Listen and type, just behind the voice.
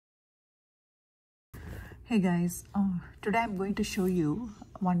Hey guys, today I'm going to show you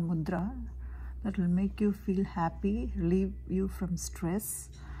one mudra that will make you feel happy, relieve you from stress,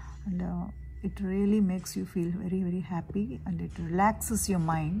 and it really makes you feel very happy, and it relaxes your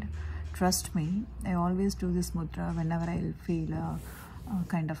mind. Trust me, I always do this mudra whenever I feel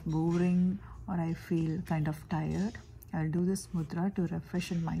kind of boring or I feel kind of tired. I'll do this mudra to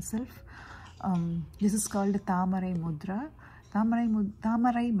refresh myself. This is called Tamarai mudra.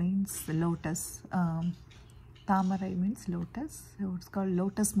 Tamarai means lotus. Tamarai means lotus, so it's called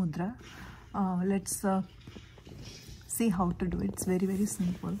Lotus mudra. Let's see how to do it. It's very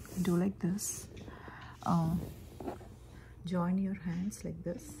simple. Do like this. Join your hands like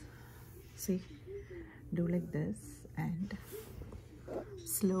this. See, do like this and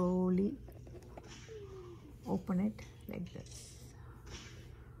slowly open it like this.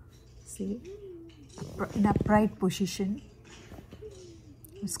 See, in upright position.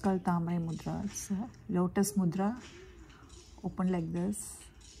 It's called Tamarai mudra. It's a Lotus mudra. Open like this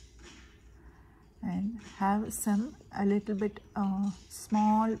and have a little bit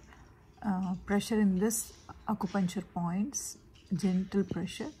small pressure in this acupuncture points, gentle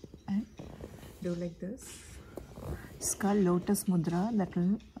pressure, and do like this. It's called Lotus mudra. That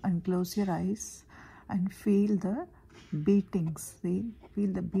will unclose your eyes and feel the beatings. See,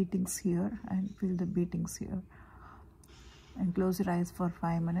 feel the beatings here and feel the beatings here. And close your eyes for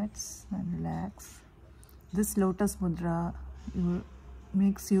 5 minutes and relax. This Lotus mudra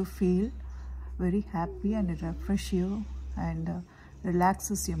makes you feel very happy, and it refreshes you and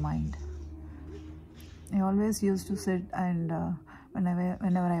relaxes your mind. I always used to sit and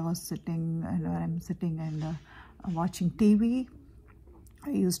whenever I was sitting and I'm sitting and watching TV, I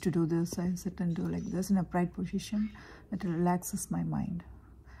used to do this. I sit and do like this in a upright position. That relaxes my mind.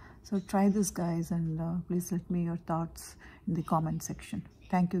 So try this, guys, and please let me your thoughts in the comment section.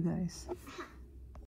 Thank you, guys.